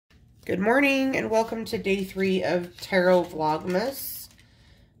Good morning and welcome to day 3 of Tarot Vlogmas.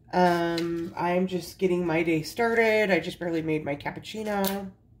 I'm just getting my day started. I just barely made my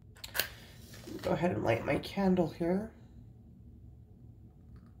cappuccino. Go ahead and light my candle here.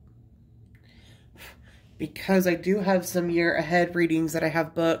 Because I do have some year ahead readings that I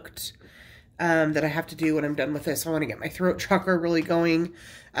have booked that I have to do when I'm done with this. I want to get my throat chakra really going.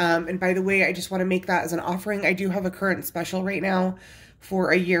 And by the way, I just want to make that as an offering. I do have a current special right now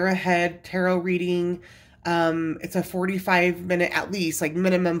for a year ahead tarot reading. It's a 45-minute, at least, like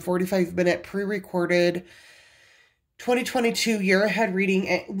minimum 45-minute pre-recorded 2022 year ahead reading.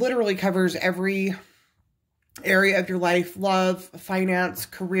 It literally covers every area of your life: love, finance,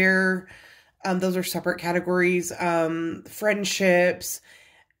 career. Those are separate categories. Friendships,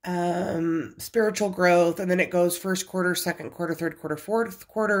 spiritual growth, and then it goes first quarter, second quarter, third quarter, fourth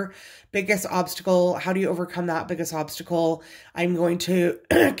quarter, biggest obstacle. How do you overcome that biggest obstacle? I'm going to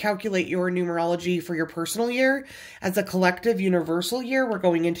calculate your numerology for your personal year. As a collective universal year, we're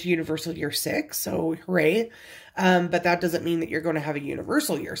going into universal year 6, so hooray. But that doesn't mean that you're going to have a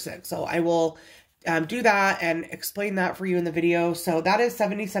universal year 6. So I will do that and explain that for you in the video. So that is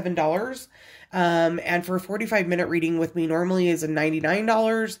 $77. And for a 45-minute reading with me normally is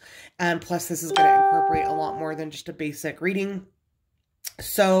 $99. And plus this is going to incorporate a lot more than just a basic reading.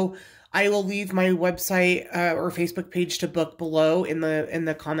 So I will leave my website or Facebook page to book below in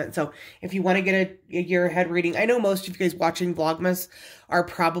the comments. So if you want to get a year ahead reading, I know most of you guys watching Vlogmas are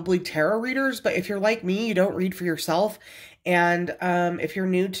probably tarot readers, but if you're like me, you don't read for yourself. And if you're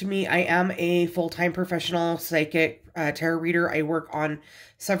new to me, I am a full-time professional psychic tarot reader. I work on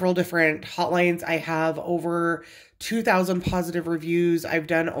several different hotlines. I have over 2,000 positive reviews. I've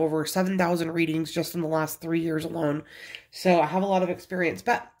done over 7,000 readings just in the last 3 years alone. So I have a lot of experience.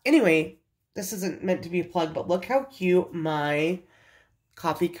 But anyway, this isn't meant to be a plug, but look how cute my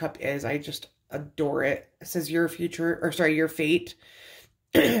coffee cup is. I just adore it. It says your future, or sorry, your fate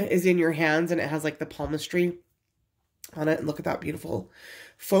is in your hands, and it has like the palmistry on it. And look at that beautiful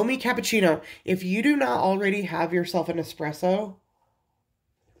foamy cappuccino. If you do not already have yourself an espresso,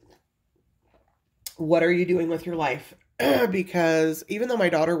 what are you doing with your life? Because even though my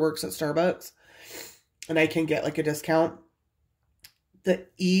daughter works at Starbucks and I can get like a discount, the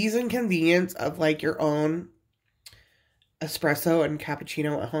ease and convenience of like your own espresso and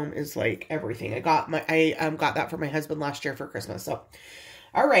cappuccino at home is like everything. I got that for my husband last year for Christmas. So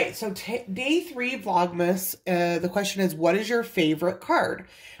all right, so day 3 Vlogmas, the question is, what is your favorite card?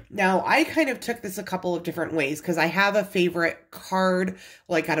 Now, I kind of took this a couple of different ways because I have a favorite card,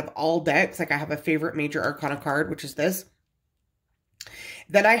 like out of all decks. Like I have a favorite Major Arcana card, which is this.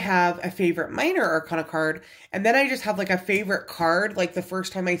 Then I have a favorite Minor Arcana card, and then I just have like a favorite card. Like the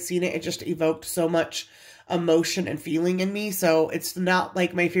first time I seen it, it just evoked so much emotion and feeling in me. So it's not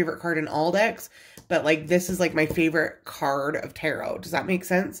like my favorite card in all decks, but like this is like my favorite card of tarot. Does that make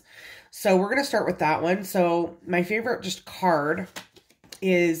sense? So we're going to start with that one. So my favorite just card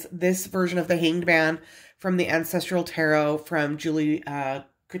is this version of the Hanged Man from the Ancestral Tarot from Julie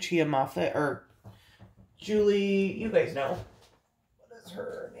Kachia Moffat, or Julie, you guys know. What is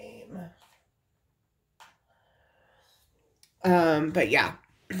her name? But yeah.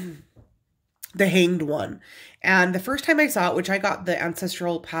 The Hanged one. And the first time I saw it, which I got the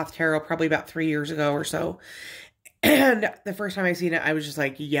Ancestral Path Tarot probably about 3 years ago or so. And the first time I seen it, I was just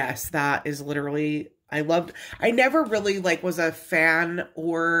like, yes, that is literally, I never really like was a fan,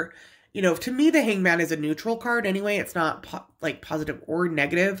 or, you know, to me, the Hanged Man is a neutral card anyway. It's not like positive or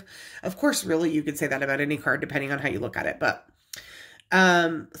negative. Of course, really, you could say that about any card depending on how you look at it. But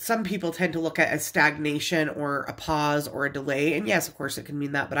some people tend to look at as stagnation or a pause or a delay. And yes, of course it can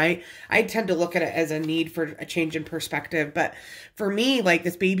mean that, but I tend to look at it as a need for a change in perspective. But for me, like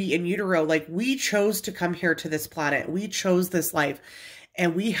this baby in utero, like we chose to come here to this planet. We chose this life,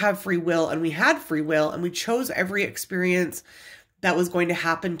 and we have free will, and we had free will, and we chose every experience that was going to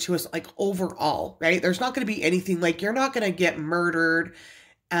happen to us, like overall, right? There's not going to be anything like, you're not going to get murdered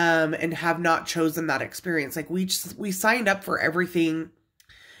and have not chosen that experience. Like we signed up for everything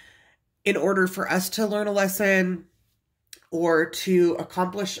in order for us to learn a lesson, or to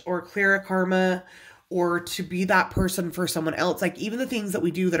accomplish or clear a karma, or to be that person for someone else. Like even the things that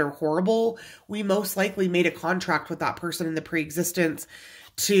we do that are horrible, we most likely made a contract with that person in the pre-existence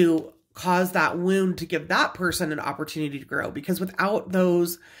to cause that wound, to give that person an opportunity to grow. Because without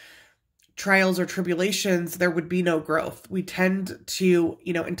those trials or tribulations, there would be no growth. We tend to,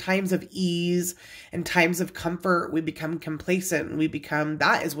 you know, in times of ease and times of comfort, we become complacent, and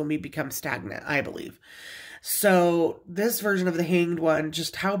that is when we become stagnant, I believe. So this version of the Hanged One,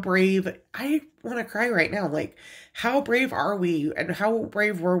 just how brave, I want to cry right now. Like, how brave are we, and how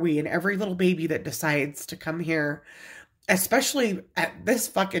brave were we, and every little baby that decides to come here, especially at this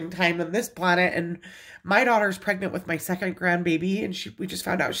fucking time on this planet. And my daughter's pregnant with my second grandbaby, and we just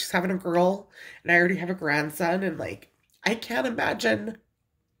found out she's having a girl, and I already have a grandson. And like, I can't imagine,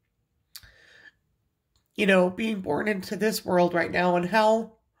 you know, being born into this world right now, and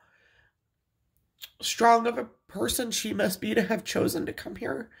how strong of a person she must be to have chosen to come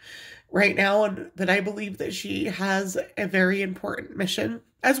here right now. And that I believe that she has a very important mission,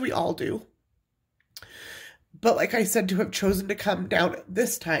 as we all do. But like I said, to have chosen to come down at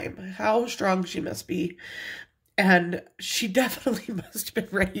this time, how strong she must be. And she definitely must have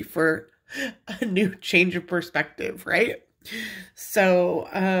been ready for a new change of perspective, right? So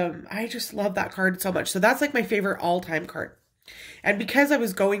I just love that card so much. So that's like my favorite all-time card. And because I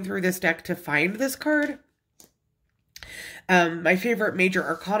was going through this deck to find this card, my favorite major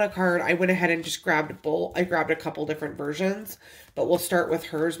arcana card, I went ahead and just grabbed I grabbed a couple different versions, but we'll start with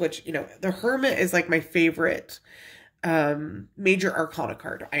hers, which, you know, the Hermit is like my favorite major arcana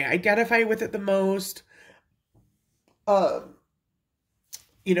card. I identify with it the most.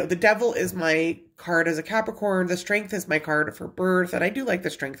 You know, the Devil is my card as a Capricorn. The Strength is my card for birth, and I do like the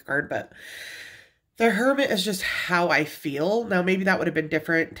Strength card, but the Hermit is just how I feel. Now, maybe that would have been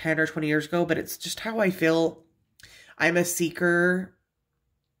different 10 or 20 years ago, but it's just how I feel. I'm a seeker.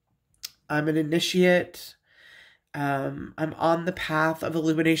 I'm an initiate. I'm on the path of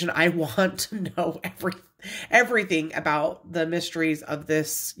illumination. I want to know everything about the mysteries of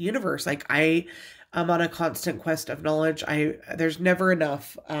this universe. Like, I'm on a constant quest of knowledge. There's never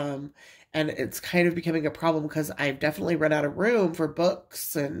enough. And it's kind of becoming a problem because I've definitely run out of room for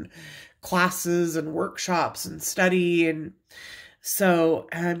books and classes and workshops and study. And so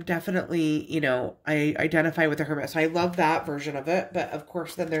I'm definitely, you know, I identify with the Hermit. So I love that version of it. But of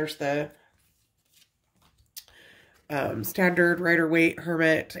course, then there's the standard Rider-Waite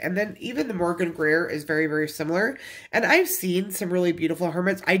Hermit. And then even the Morgan Greer is very, very similar. And I've seen some really beautiful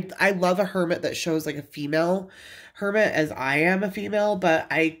hermits. I love a hermit that shows like a female hermit, as I am a female, but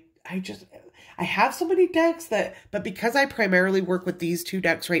I have so many decks but because I primarily work with these two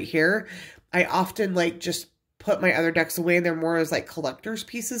decks right here, I often like just put my other decks away, and they're more as like collector's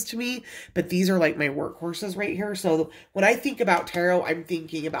pieces to me, but these are like my workhorses right here. So when I think about tarot, I'm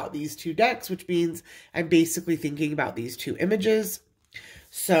thinking about these two decks, which means I'm basically thinking about these two images.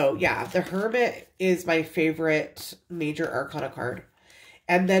 So yeah, the Hermit is my favorite major arcana card.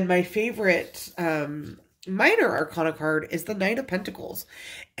 And then my favorite minor arcana card is the Knight of Pentacles.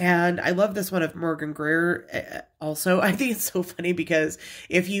 And I love this one of Morgan Greer also. I think it's so funny because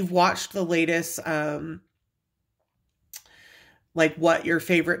if you've watched the latest like what your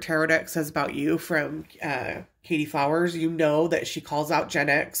favorite tarot deck says about you from Katie Flowers, you know that she calls out Gen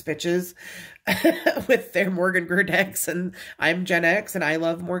X bitches with their Morgan Greer decks, and I'm Gen X and I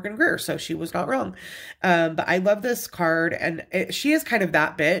love Morgan Greer, so she was not wrong. But I love this card, and she is kind of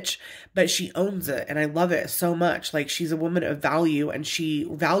that bitch, but she owns it, and I love it so much. Like, she's a woman of value, and she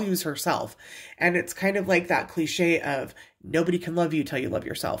values herself, and it's kind of like that cliche of nobody can love you till you love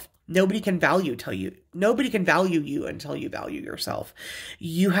yourself. Nobody can value you until you value yourself.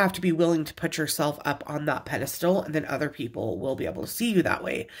 You have to be willing to put yourself up on that pedestal, and then other people will be able to see you that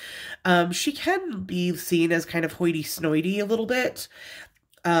way. She can be seen as kind of hoity-snoity a little bit.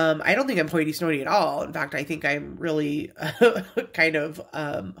 I don't think I'm hoity-snoity at all. In fact, I think I'm really kind of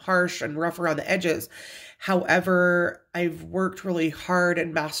harsh and rough around the edges. However, I've worked really hard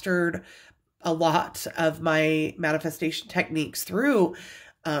and mastered a lot of my manifestation techniques through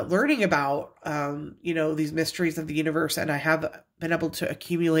learning about, you know, these mysteries of the universe. And I have been able to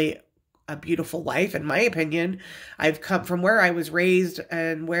accumulate a beautiful life. In my opinion, I've come from where I was raised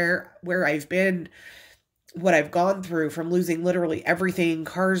and where I've been, what I've gone through, from losing literally everything,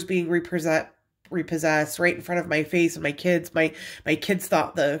 cars being repossessed right in front of my face, and my kids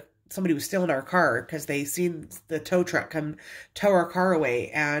thought somebody was stealing our car because they seen the tow truck come tow our car away,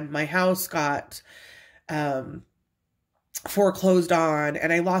 and my house got foreclosed on,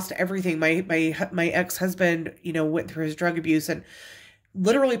 and I lost everything. My ex-husband, you know, went through his drug abuse and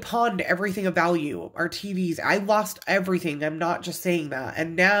literally pawned everything of value. Our TVs, I lost everything. I'm not just saying that.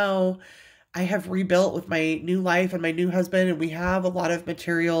 And now I have rebuilt with my new life and my new husband, and we have a lot of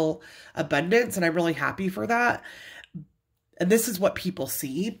material abundance, and I'm really happy for that. And this is what people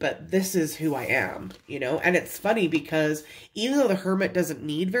see, but this is who I am, you know? And it's funny because even though the Hermit doesn't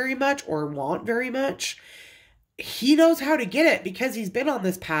need very much or want very much, he knows how to get it because he's been on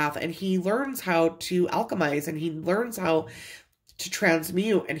this path, and he learns how to alchemize, and he learns how to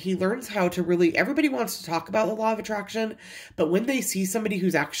transmute, and he learns how to really, everybody wants to talk about the law of attraction, but when they see somebody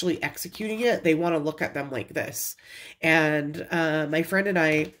who's actually executing it, they want to look at them like this. And my friend and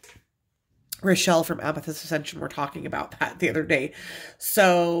I, Rochelle from Amethyst Ascension, were talking about that the other day.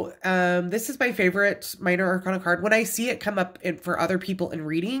 So this is my favorite Minor Arcana card when I see it come up for other people in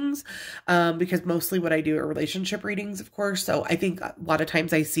readings, because mostly what I do are relationship readings, of course. So I think a lot of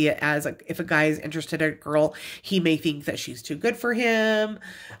times I see it as if a guy is interested in a girl, he may think that she's too good for him.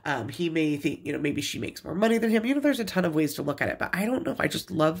 He may think, you know, maybe she makes more money than him. You know, there's a ton of ways to look at it, but I don't know.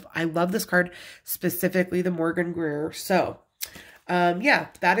 I love this card, specifically the Morgan Greer. So yeah,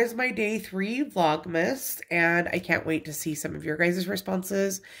 that is my day 3 Vlogmas, and I can't wait to see some of your guys'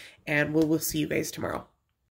 responses, and we'll see you guys tomorrow.